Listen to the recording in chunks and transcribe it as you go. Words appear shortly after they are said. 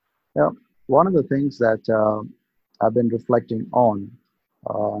Yeah, one of the things that I've been reflecting on,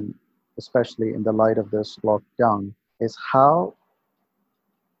 um, especially in the light of this lockdown, is how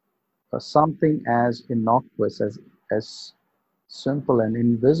something as innocuous as simple and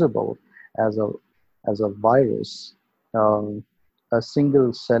invisible as a virus, um, a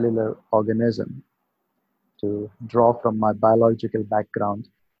single cellular organism, to draw from my biological background,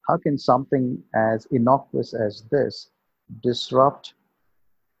 how can something as innocuous as this disrupt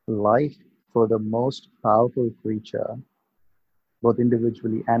life for the most powerful creature, both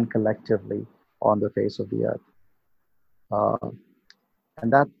individually and collectively, on the face of the earth? Uh,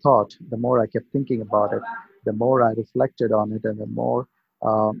 and that thought, the more I kept thinking about it, the more I reflected on it, and the more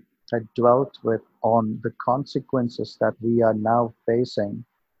I dwelt with on the consequences that we are now facing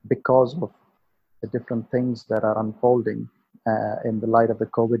because of the different things that are unfolding in the light of the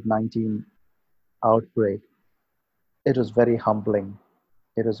COVID-19 outbreak. It was very humbling.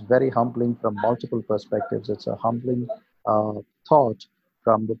 It is very humbling from multiple perspectives. It's a humbling uh, thought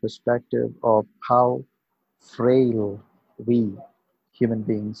from the perspective of how frail we human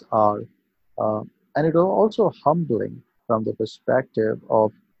beings are. Uh, and it is also humbling from the perspective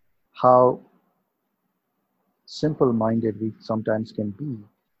of how simple minded we sometimes can be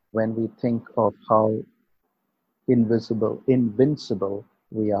when we think of how invincible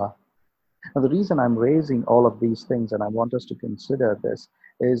we are. Now, the reason I'm raising all of these things and I want us to consider this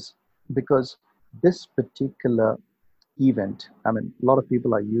is because this particular event, I mean, a lot of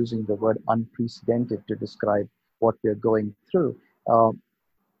people are using the word unprecedented to describe what we're going through. Uh,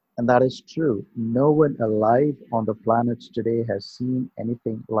 and that is true. No one alive on the planet today has seen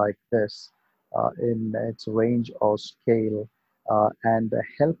anything like this in its range or scale. And the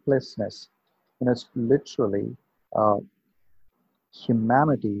helplessness, it's literally uh,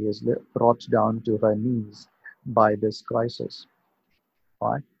 humanity is brought down to her knees by this crisis.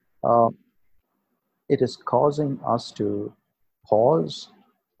 Right? Uh, it is causing us to pause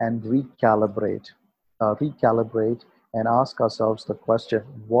and recalibrate and ask ourselves the question,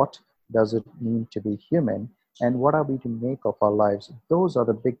 what does it mean to be human? And what are we to make of our lives? Those are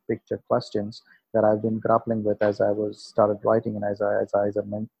the big picture questions that I've been grappling with as I was started writing, and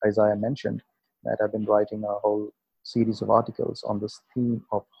as I mentioned, that I've been writing a whole series of articles on this theme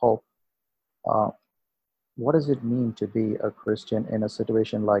of hope. Uh, what does it mean to be a Christian in a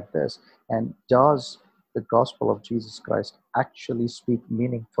situation like this? And does the gospel of Jesus Christ actually speak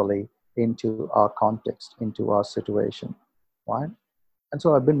meaningfully into our context, into our situation? Right? And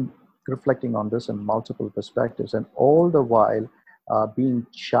so I've been reflecting on this in multiple perspectives, and all the while being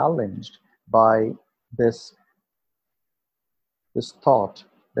challenged by this this thought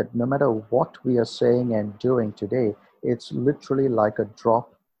that no matter what we are saying and doing today, it's literally like a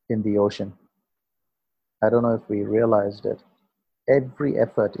drop in the ocean. I don't know if we realized it. Every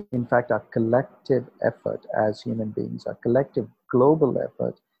effort, in fact, our collective effort as human beings, our collective global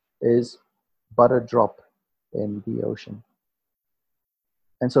effort, is but a drop in the ocean.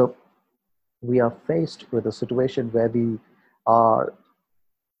 And so we are faced with a situation where we are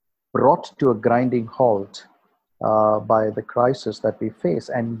brought to a grinding halt by the crisis that we face,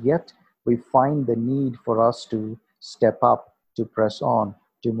 and yet we find the need for us to step up, to press on,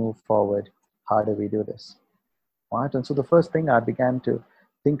 to move forward. How do we do this? Right? And so the first thing I began to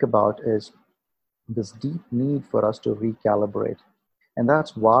think about is this deep need for us to recalibrate. And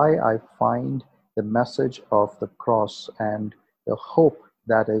that's why I find the message of the cross and the hope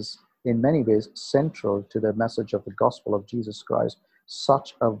that is, in many ways, central to the message of the gospel of Jesus Christ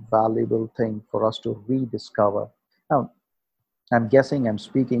such a valuable thing for us to rediscover. Now, I'm guessing I'm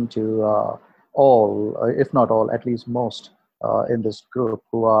speaking to all, if not all, at least most in this group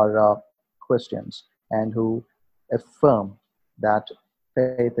who are Christians and who affirm that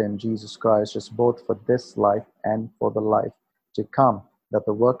faith in Jesus Christ is both for this life and for the life to come, that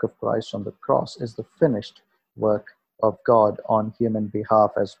the work of Christ on the cross is the finished work of God on human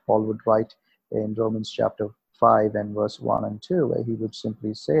behalf, as Paul would write in Romans chapter 5 and verse 1 and 2, where he would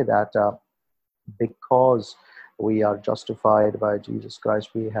simply say that because we are justified by Jesus Christ,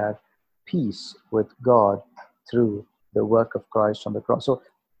 we have peace with God through the work of Christ on the cross. So,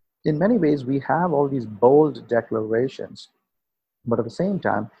 in many ways, we have all these bold declarations, but at the same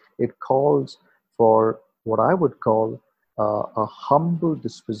time, it calls for what I would call a humble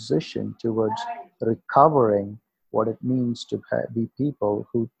disposition towards recovering what it means to be people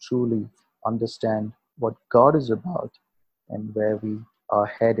who truly understand what God is about and where we are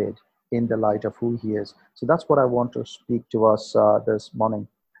headed in the light of who He is. So that's what I want to speak to us this morning.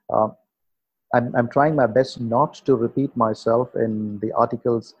 Uh, I'm trying my best not to repeat myself in the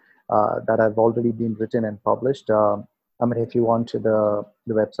articles that have already been written and published. I mean, if you want the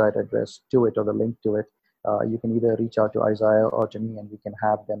website address to it or the link to it, you can either reach out to Isaiah or to me, and we can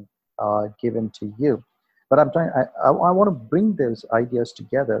have them given to you. But I want to bring those ideas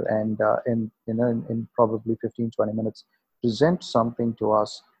together and in probably 15, 20 minutes, present something to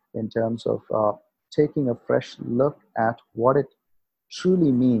us in terms of taking a fresh look at what it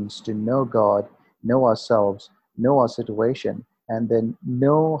truly means to know God, know ourselves, know our situation, and then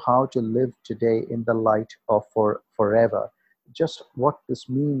know how to live today in the light of forever. Just what this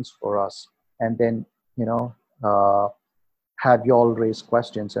means for us, and then you know uh, have you all raise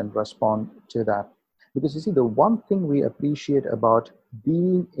questions and respond to that. Because you see, the one thing we appreciate about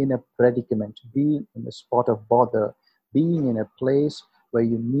being in a predicament, being in a spot of bother, being in a place where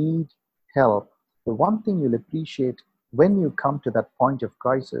you need help, the one thing you'll appreciate when you come to that point of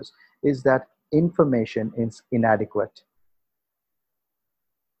crisis is that information is inadequate.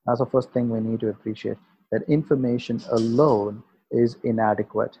 That's the first thing we need to appreciate, that information alone is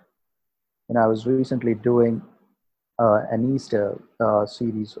inadequate. And I was recently doing an Easter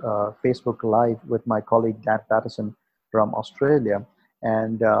series, Facebook Live, with my colleague Dan Patterson from Australia.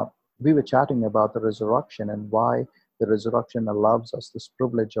 And we were chatting about the resurrection and why the resurrection allows us this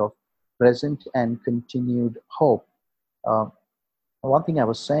privilege of present and continued hope. Uh, One thing I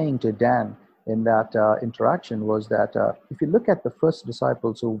was saying to Dan in that interaction was that if you look at the first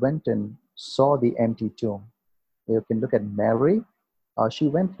disciples who went and saw the empty tomb, you can look at Mary. She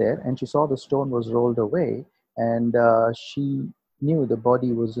went there and she saw the stone was rolled away, and she knew the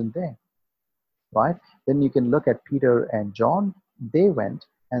body wasn't there, right? Then you can look at Peter and John. They went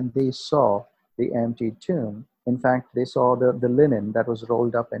and they saw the empty tomb. In fact, they saw the linen that was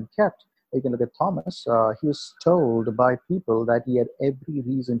rolled up and kept. You can look at Thomas. He was told by people that he had every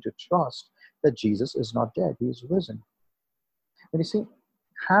reason to trust that Jesus is not dead, he is risen. And you see,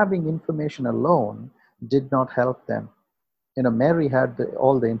 having information alone did not help them. Mary had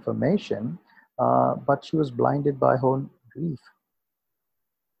all the information, but she was blinded by her own grief.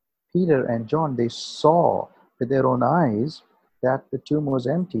 Peter and John, they saw with their own eyes that the tomb was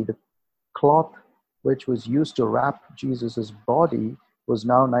empty. The cloth which was used to wrap Jesus' body was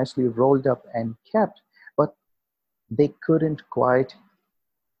now nicely rolled up and kept, but they couldn't quite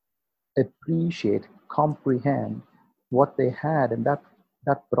appreciate, comprehend what they had, and that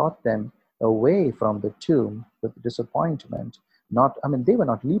brought them away from the tomb with disappointment. Not, I mean, they were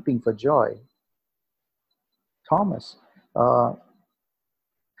not leaping for joy. Thomas, uh,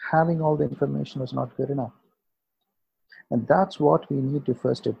 having all the information was not good enough. And that's what we need to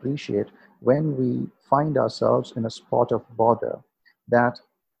first appreciate when we find ourselves in a spot of bother, that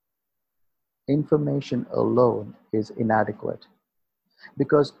information alone is inadequate.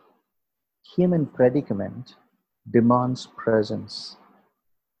 Because human predicament demands presence,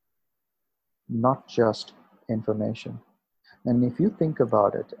 not just information. And if you think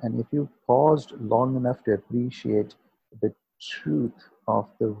about it, and if you paused long enough to appreciate the truth of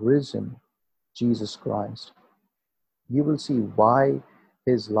the risen Jesus Christ, you will see why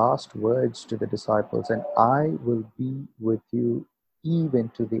his last words to the disciples, and I will be with you even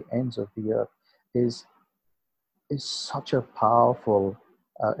to the ends of the earth, is such a powerful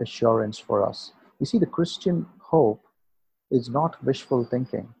assurance for us. You see, the Christian hope is not wishful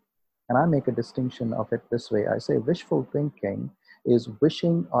thinking. And I make a distinction of it this way. I say wishful thinking is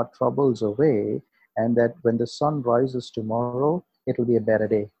wishing our troubles away, and that when the sun rises tomorrow, it'll be a better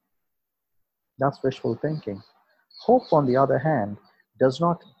day. That's wishful thinking. Hope, on the other hand, does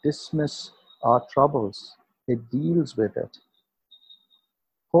not dismiss our troubles, it deals with it.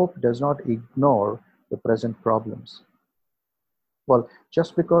 Hope does not ignore the present problems. Well,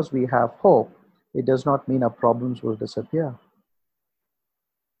 just because we have hope, it does not mean our problems will disappear,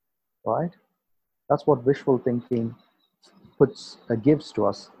 right? That's what wishful thinking gives to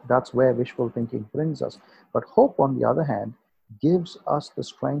us. That's where wishful thinking brings us. But hope, on the other hand, gives us the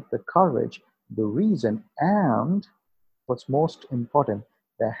strength, the courage, the reason, and what's most important,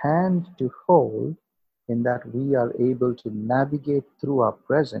 the hand to hold, in that we are able to navigate through our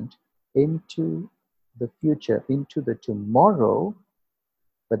present into the future, into the tomorrow,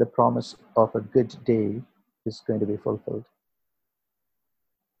 where the promise of a good day is going to be fulfilled.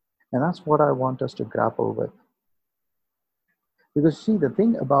 And that's what I want us to grapple with. Because see, the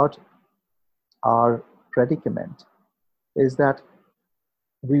thing about our predicament is that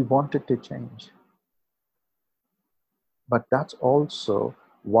we want it to change. But that's also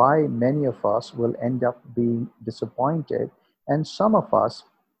why many of us will end up being disappointed, and some of us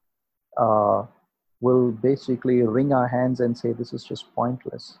uh, will basically wring our hands and say, this is just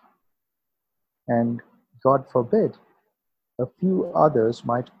pointless. And God forbid, a few others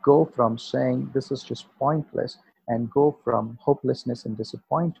might go from saying, this is just pointless, and go from hopelessness and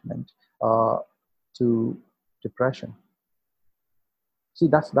disappointment to depression. See,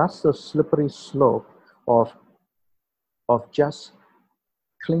 that's the slippery slope of just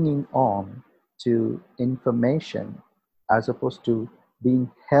clinging on to information as opposed to being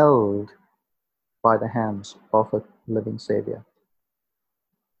held by the hands of a living Savior.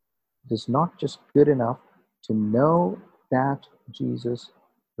 It is not just good enough to know that Jesus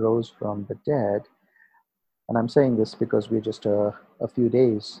rose from the dead. And I'm saying this because we're just a few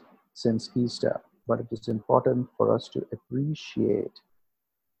days since Easter, but it is important for us to appreciate,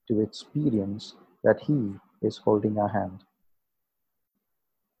 to experience that He is holding our hand.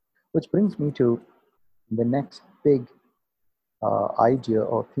 Which brings me to the next big idea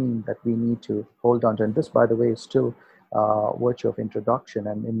or theme that we need to hold on to. And this, by the way, is still virtue of introduction,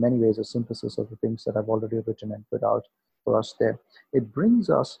 and in many ways a synthesis of the things that I've already written and put out for us there. It brings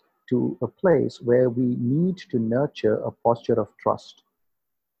us to a place where we need to nurture a posture of trust.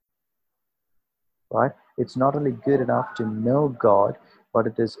 Right? It's not only good enough to know God, but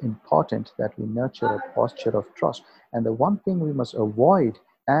it is important that we nurture a posture of trust. And the one thing we must avoid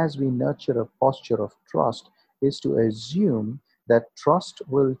as we nurture a posture of trust is to assume that trust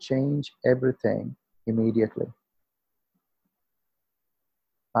will change everything immediately.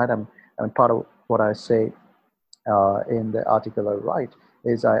 Right? And part of what I say in the article I write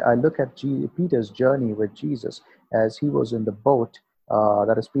is I look at Peter's journey with Jesus as he was in the boat,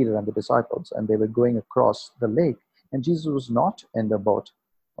 that is Peter and the disciples, and they were going across the lake, and Jesus was not in the boat,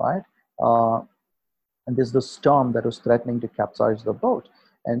 right? And there's the storm that was threatening to capsize the boat.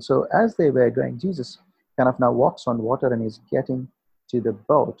 And so as they were going, Jesus kind of now walks on water and is getting to the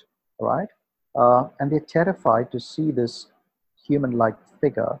boat, right? And they're terrified to see this human-like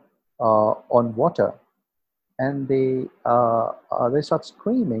figure on water. And they start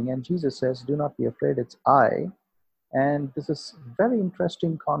screaming, and Jesus says, "Do not be afraid, it's I." And this is very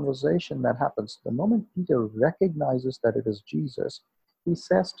interesting conversation that happens. The moment Peter recognizes that it is Jesus, he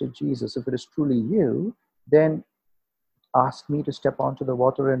says to Jesus, "If it is truly you, then ask me to step onto the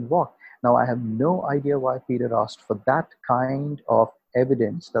water and walk." Now, I have no idea why Peter asked for that kind of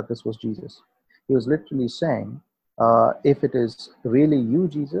evidence that this was Jesus. He was literally saying, if it is really you,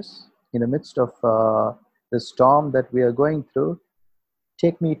 Jesus, in the midst of the storm that we are going through,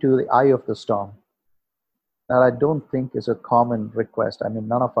 take me to the eye of the storm. Now, I don't think is a common request. I mean,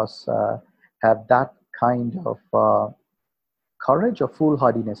 none of us have that kind of courage or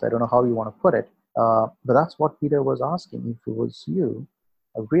foolhardiness. I don't know how you want to put it. But that's what Peter was asking. If it was you,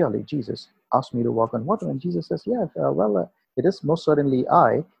 really, Jesus, ask me to walk on water. And Jesus says, yeah, it is most certainly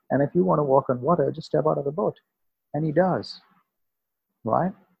I. And if you want to walk on water, just step out of the boat. And he does,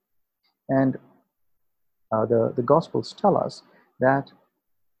 right? And the Gospels tell us that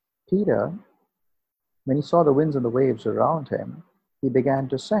Peter, when he saw the winds and the waves around him, he began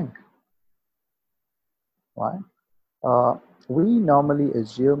to sink, right? We normally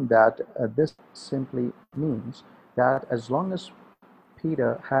assume that this simply means that as long as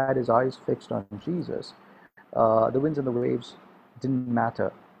Peter had his eyes fixed on Jesus, the winds and the waves didn't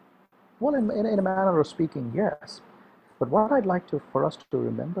matter. Well, in a manner of speaking, yes. But what I'd like for us to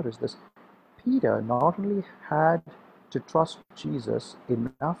remember is this. Peter not only had to trust Jesus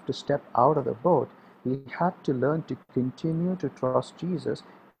enough to step out of the boat, he had to learn to continue to trust Jesus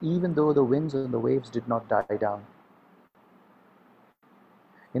even though the winds and the waves did not die down.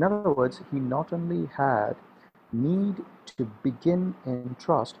 In other words, he not only had need to begin in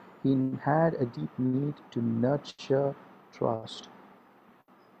trust, he had a deep need to nurture trust.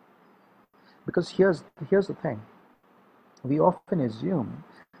 Because here's the thing. We often assume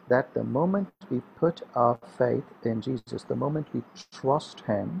that the moment we put our faith in Jesus, the moment we trust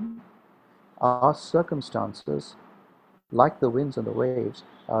him, our circumstances, like the winds and the waves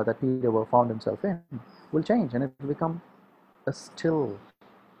that Peter found himself in, will change, and it will become a still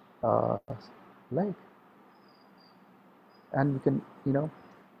lake. And we can,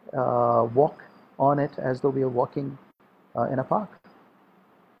 walk on it as though we are walking in a park.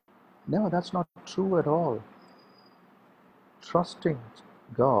 No, that's not true at all. Trusting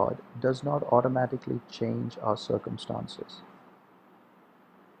God does not automatically change our circumstances.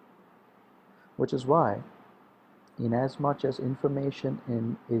 Which is why, inasmuch as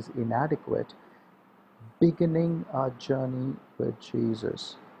information is inadequate, beginning our journey with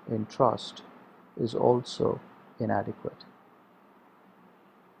Jesus in trust is also inadequate.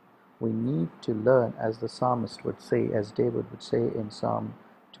 We need to learn, as the psalmist would say, as David would say in Psalm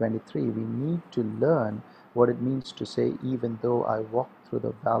 23, we need to learn what it means to say, even though I walk through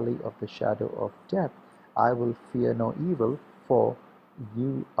the valley of the shadow of death, I will fear no evil, for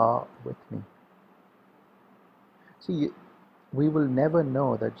you are with me. See, we will never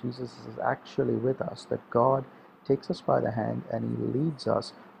know that Jesus is actually with us, that God takes us by the hand and He leads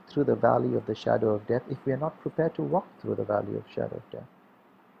us through the valley of the shadow of death if we are not prepared to walk through the valley of shadow of death.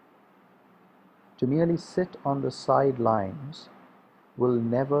 To merely sit on the sidelines will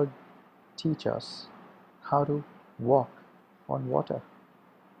never teach us how to walk on water.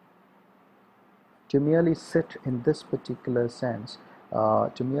 To merely sit in this particular sense,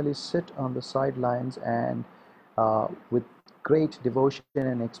 to merely sit on the sidelines and with great devotion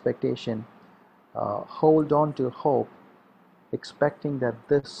and expectation, hold on to hope, expecting that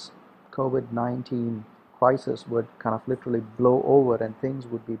this COVID-19 crisis would kind of literally blow over and things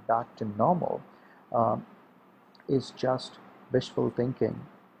would be back to normal, um, is just wishful thinking.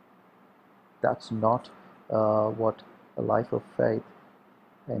 That's not what a life of faith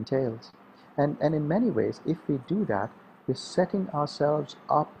entails. And in many ways, if we do that, we're setting ourselves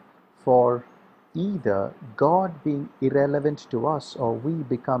up for either God being irrelevant to us or we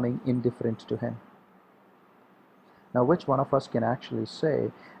becoming indifferent to Him. Now, which one of us can actually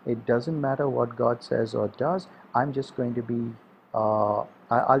say, it doesn't matter what God says or does, I'm just going to be,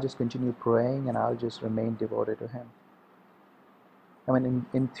 I'll just continue praying and I'll just remain devoted to Him? I mean,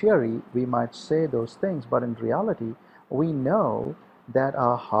 in theory, we might say those things, but in reality, we know that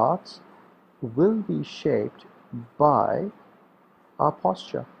our hearts will be shaped by our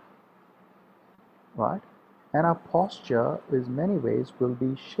posture, right? And our posture, in many ways, will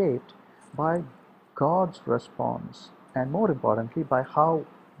be shaped by God's response, and more importantly, by how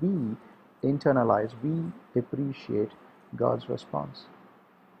we internalize, we appreciate God's response.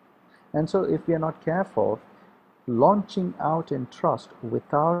 And so, if we are not careful, launching out in trust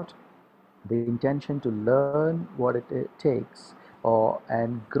without the intention to learn what it takes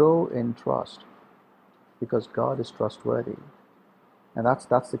and grow in trust, because God is trustworthy. And that's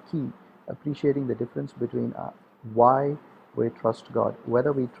the key, appreciating the difference between why we trust God,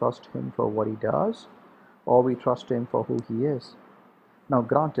 whether we trust Him for what He does or we trust Him for who He is. Now,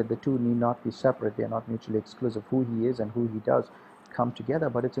 granted, the two need not be separate, they are not mutually exclusive. Who He is and who He does come together,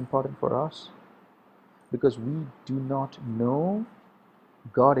 but it's important for us because we do not know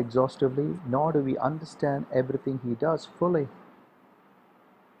God exhaustively, nor do we understand everything He does fully.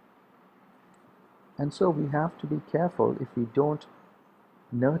 And so we have to be careful if we don't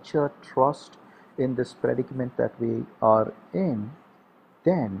nurture trust in this predicament that we are in,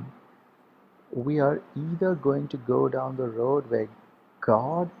 then we are either going to go down the road where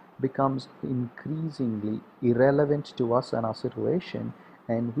God becomes increasingly irrelevant to us and our situation,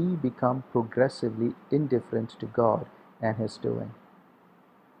 and we become progressively indifferent to God and His doing.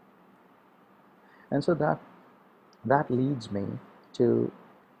 And so that leads me to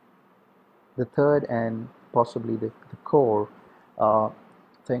the third and possibly the core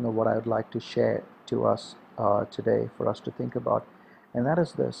thing of what I would like to share to us today for us to think about, and that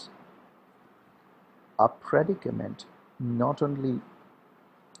is this. Our predicament not only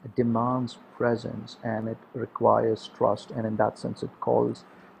demands presence and it requires trust, and in that sense it calls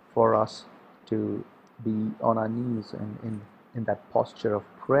for us to be on our knees and in that posture of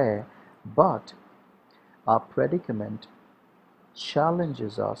prayer, but our predicament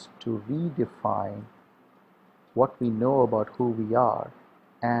challenges us to redefine what we know about who we are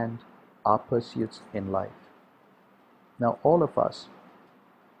and our pursuits in life. Now, all of us,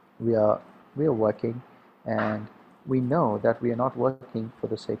 we are working, and we know that we are not working for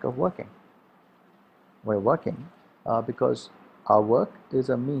the sake of working. We're working because our work is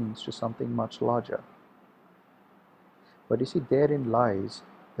a means to something much larger. But you see, therein lies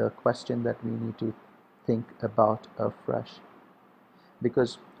the question that we need to think about afresh.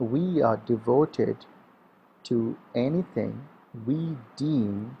 Because we are devoted to anything we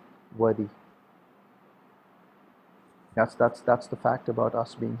deem worthy. That's the fact about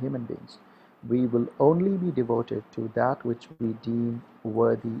us being human beings. We will only be devoted to that which we deem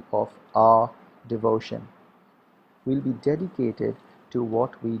worthy of our devotion. We'll be dedicated to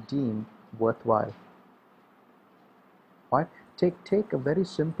what we deem worthwhile. Right? Take a very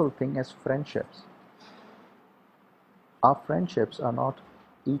simple thing as friendships. Our friendships are not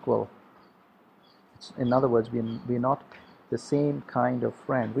equal. In other words, we're not the same kind of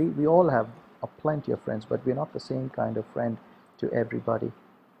friend. We all have plenty of friends, but we're not the same kind of friend to everybody.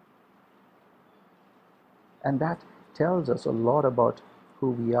 And that tells us a lot about who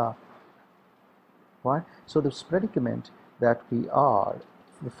we are. Right? So this predicament that we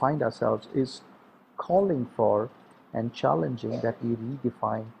find ourselves is calling for and challenging that we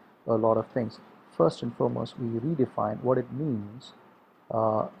redefine a lot of things. First and foremost, we redefine what it means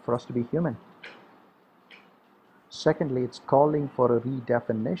for us to be human. Secondly, it's calling for a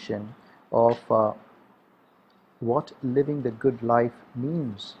redefinition of what living the good life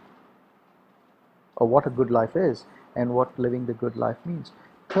means, or what a good life is, and what living the good life means.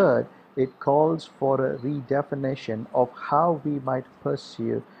 Third, it calls for a redefinition of how we might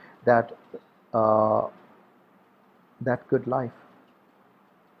pursue that uh, that good life.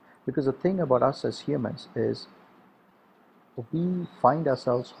 Because the thing about us as humans is we find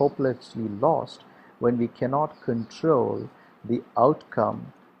ourselves hopelessly lost when we cannot control the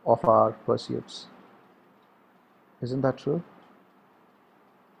outcome of our pursuits. Isn't that true?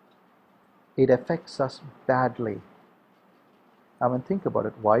 It affects us badly. I mean, think about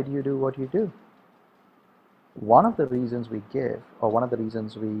it. Why do you do what you do? One of the reasons we give, or one of the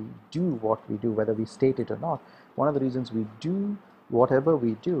reasons we do what we do, whether we state it or not, one of the reasons we do whatever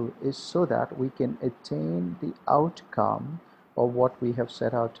we do is so that we can attain the outcome of what we have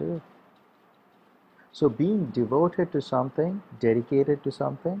set out to do. So being devoted to something, dedicated to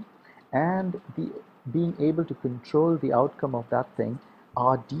something, and being able to control the outcome of that thing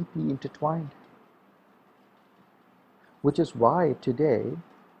are deeply intertwined. Which is why today,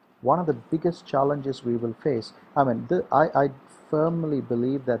 one of the biggest challenges we will face, I firmly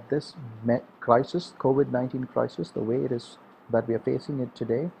believe that this crisis, COVID-19 crisis, the way it is that we are facing it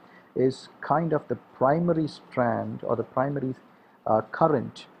today, is kind of the primary strand or the primary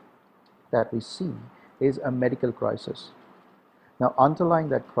current that we see is a medical crisis. Now, underlying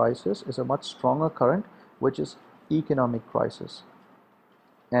that crisis is a much stronger current, which is economic crisis.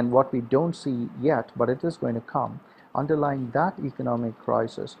 And what we don't see yet, but it is going to come, underlying that economic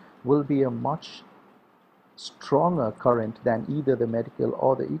crisis will be a much stronger current than either the medical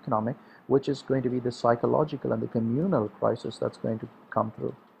or the economic, which is going to be the psychological and the communal crisis that's going to come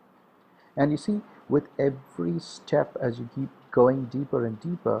through. And you see, with every step as you keep going deeper and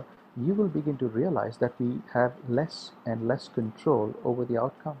deeper, you will begin to realize that we have less and less control over the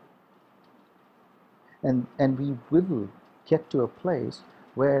outcome. And we will get to a place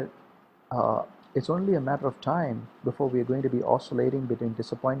where uh, it's only a matter of time before we are going to be oscillating between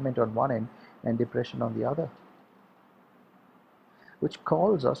disappointment on one end and depression on the other, which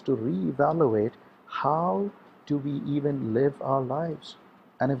calls us to reevaluate how do we even live our lives.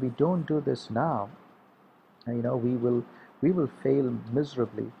 And if we don't do this now, we will fail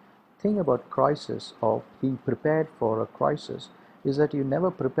miserably. Thing about crisis, or being prepared for a crisis, is that you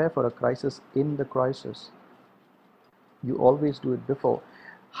never prepare for a crisis in the crisis. You always do it before.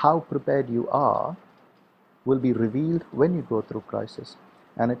 How prepared you are will be revealed when you go through crisis.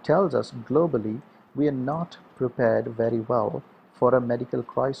 And it tells us globally we are not prepared very well for a medical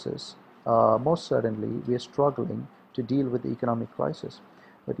crisis. Most certainly, we are struggling to deal with the economic crisis.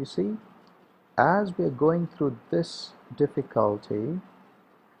 But you see, as we are going through this difficulty,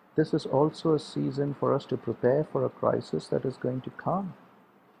 this is also a season for us to prepare for a crisis that is going to come,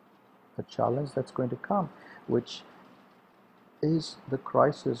 a challenge that's going to come, which is the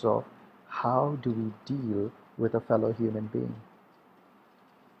crisis of how do we deal with a fellow human being?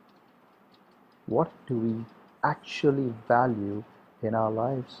 What do we actually value in our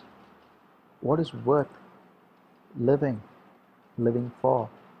lives? What is worth living for,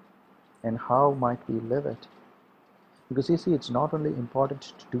 and how might we live it? Because you see, it's not only important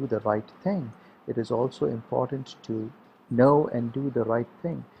to do the right thing, it is also important to know and do the right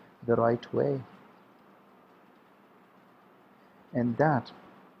thing the right way. And that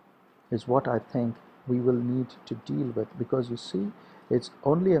is what I think we will need to deal with, because you see, it's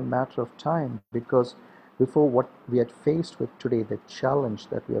only a matter of time, because before what we are faced with today, the challenge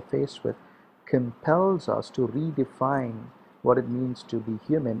that we are faced with compels us to redefine what it means to be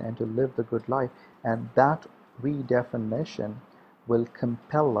human and to live the good life, and that redefinition will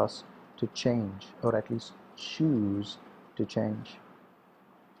compel us to change, or at least choose to change.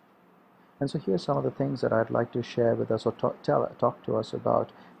 And so here's some of the things that I'd like to share with us, or talk to us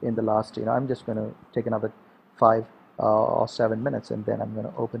about in the last, I'm just going to take another 5 or 7 minutes, and then I'm going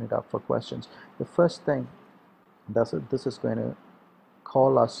to open it up for questions. The first thing this is going to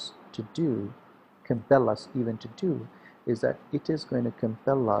call us to do, compel us even to do, is that it is going to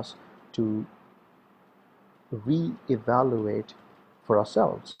compel us to re-evaluate for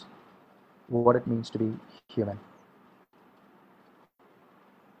ourselves what it means to be human.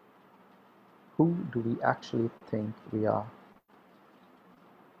 Who do we actually think we are?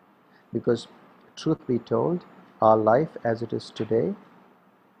 Because truth be told, our life as it is today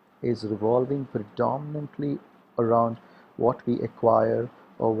is revolving predominantly around what we acquire,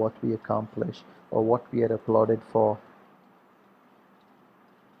 or what we accomplish, or what we are applauded for.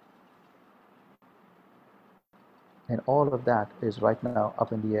 And all of that is right now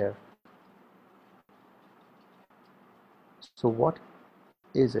up in the air. So what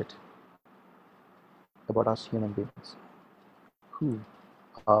is it about us human beings. Who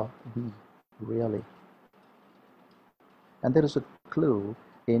are we really? And there is a clue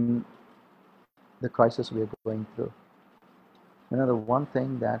in the crisis we are going through. The one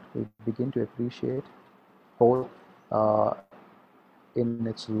thing that we begin to appreciate, both uh, in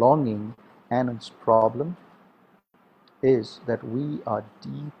its longing and its problem, is that we are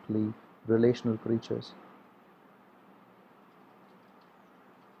deeply relational creatures.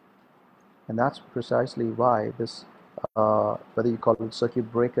 And that's precisely why this, whether you call it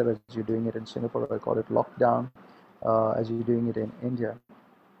circuit breaker as you're doing it in Singapore, or call it lockdown as you're doing it in India,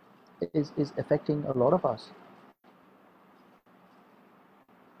 is affecting a lot of us.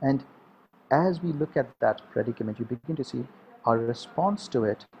 And as we look at that predicament, you begin to see our response to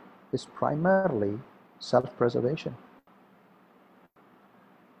it is primarily self-preservation.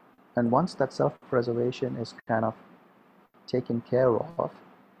 And once that self-preservation is kind of taken care of,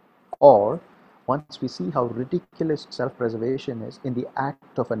 or once we see how ridiculous self-preservation is in the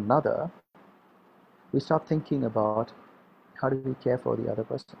act of another, we start thinking about how do we care for the other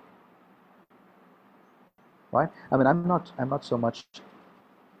person, right? I mean, I'm not so much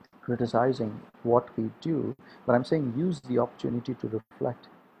criticizing what we do, but I'm saying use the opportunity to reflect,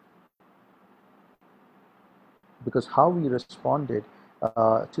 because how we responded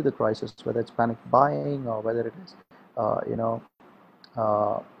to the crisis, whether it's panic buying or whether it is,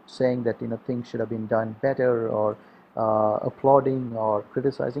 saying that things should have been done better, or applauding or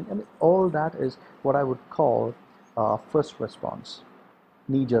criticizing, I mean, all that is what I would call first response,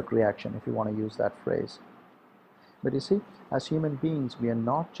 knee-jerk reaction, if you want to use that phrase. But you see, as human beings, we are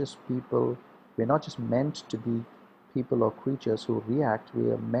not just people. We're not just meant to be people or creatures who react. We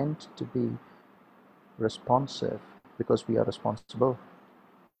are meant to be responsive because we are responsible.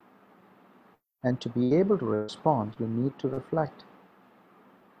 And to be able to respond, we need to reflect.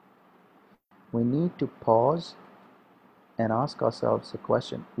 We need to pause and ask ourselves the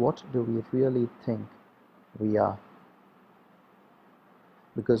question, what do we really think we are?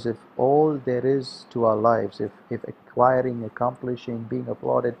 Because if all there is to our lives, if acquiring, accomplishing, being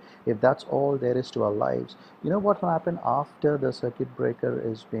applauded, if that's all there is to our lives, you know what will happen after the circuit breaker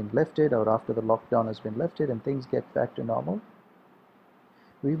is being lifted, or after the lockdown has been lifted and things get back to normal?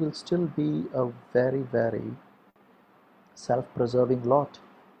 We will still be a very, very self-preserving lot.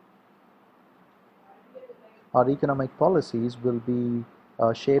 Our economic policies will be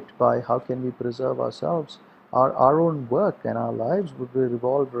shaped by how can we preserve ourselves. Our own work and our lives would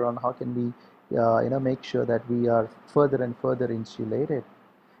revolve around how can we make sure that we are further and further insulated.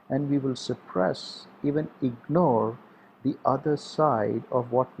 And we will suppress, even ignore the other side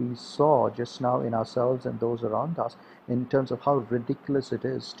of what we saw just now in ourselves and those around us, in terms of how ridiculous it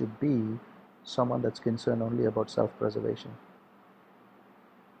is to be someone that's concerned only about self-preservation.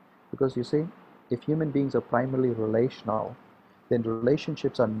 Because you see, if human beings are primarily relational, then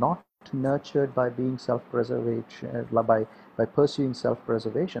relationships are not nurtured by being self-preservation, by pursuing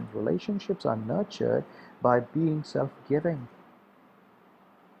self-preservation. Relationships are nurtured by being self-giving.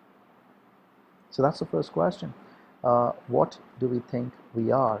 So that's the first question. What do we think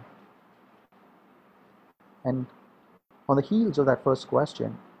we are? And on the heels of that first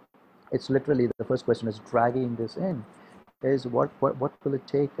question, it's literally, the first question is dragging this in, is what will it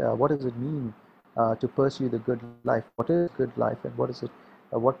take, what does it mean to pursue the good life? What is good life, and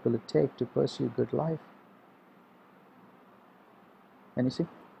what will it take to pursue good life? And you see,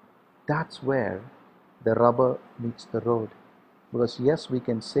 that's where the rubber meets the road. Because yes, we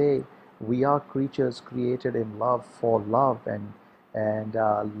can say we are creatures created in love for love, and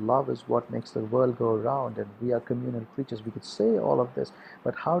love is what makes the world go round, and we are communal creatures. We could say all of this,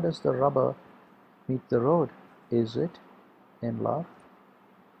 but how does the rubber meet the road? Is it in love?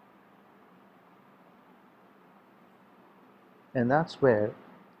 And that's where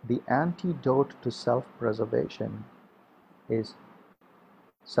the antidote to self-preservation is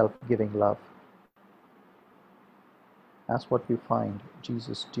self-giving love. That's what we find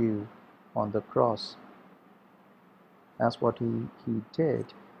Jesus do on the cross. That's what he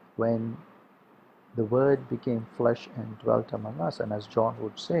did when the Word became flesh and dwelt among us. And as John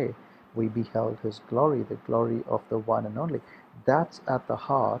would say, we beheld his glory, the glory of the one and only. That's at the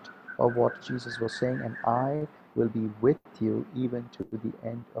heart of what Jesus was saying, and I will be with you even to the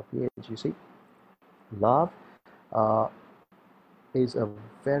end of the age. You see, love is a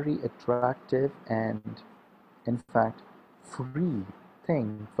very attractive and, in fact, free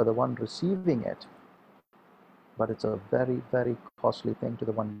thing for the one receiving it, but it's a very, very costly thing to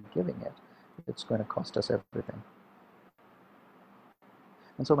the one giving it. It's going to cost us everything.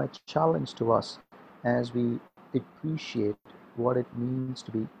 And so my challenge to us, as we appreciate what it means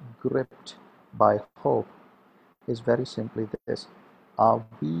to be gripped by hope is very simply this: are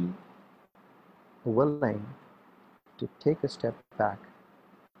we willing to take a step back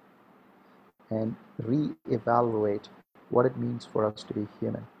and re-evaluate what it means for us to be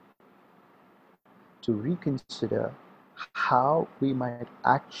human, to reconsider how we might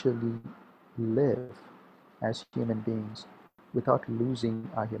actually live as human beings without losing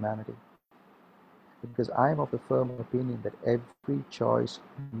our humanity? Because I am of the firm opinion that every choice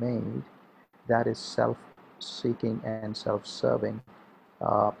made that is self-seeking and self-serving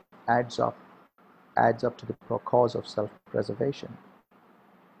uh, adds up adds up to the cause of self-preservation,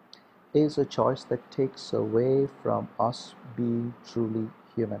 is a choice that takes away from us being truly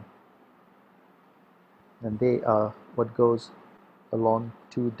human. And they are what goes along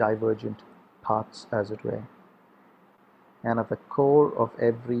two divergent paths, as it were. And at the core of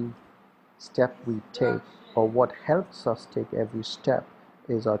every step we take, or what helps us take every step,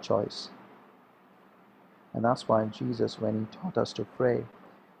 is our choice. And that's why Jesus, when he taught us to pray,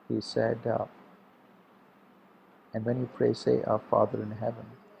 he said, and when you pray, say, Our Father in heaven,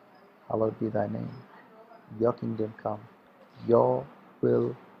 hallowed be thy name. Your kingdom come. Your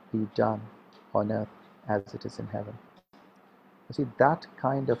will be done on earth as it is in heaven. You see, that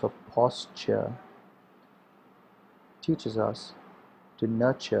kind of a posture teaches us to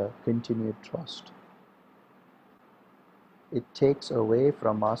nurture continued trust. It takes away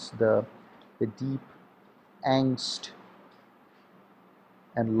from us the deep angst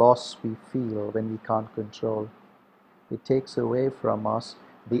and loss we feel when we can't control. It takes away from us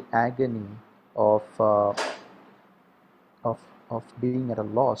the agony of uh, of of being at a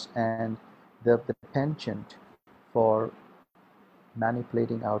loss and the penchant for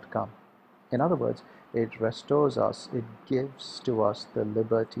manipulating outcome. In other words, it restores us, it gives to us the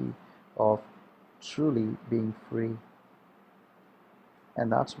liberty of truly being free.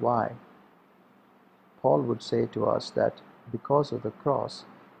 And that's why Paul would say to us that because of the cross,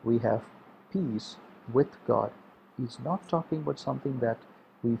 we have peace with God. He's not talking about something that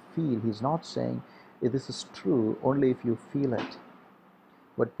we feel. He's not saying this is true only if you feel it.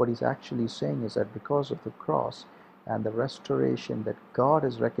 But what he's actually saying is that because of the cross and the restoration that God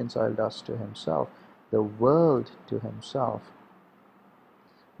has reconciled us to himself, the world to himself,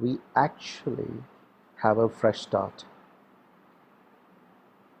 we actually have a fresh start.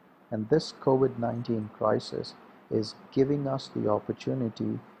 And this COVID-19 crisis is giving us the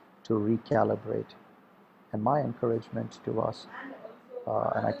opportunity to recalibrate. And my encouragement to us,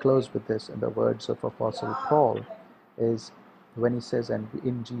 and I close with this in the words of Apostle Paul, is when he says, and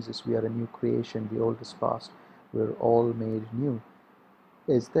in Jesus we are a new creation, the old is past, we're all made new,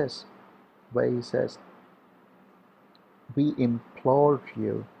 is this, where he says, we implore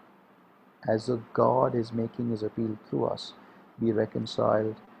you, as though God is making his appeal through us, be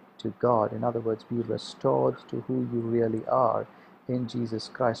reconciled to God. In other words, be restored to who you really are in Jesus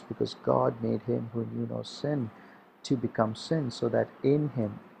Christ, because God made him who knew no sin to become sin, so that in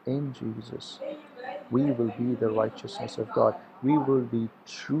him, in Jesus, we will be the righteousness of God. We will be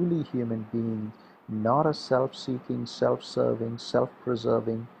truly human beings, not a self-seeking, self-serving,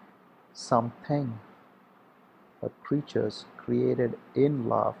 self-preserving something, but creatures created in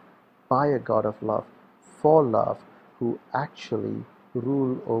love by a God of love, for love, who actually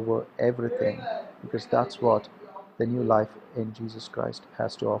rule over everything, because that's what the new life in Jesus Christ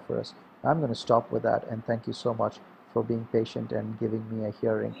has to offer us. I'm going to stop with that, and thank you so much for being patient and giving me a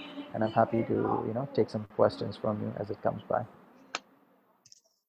hearing, and I'm happy to take some questions from you as it comes by.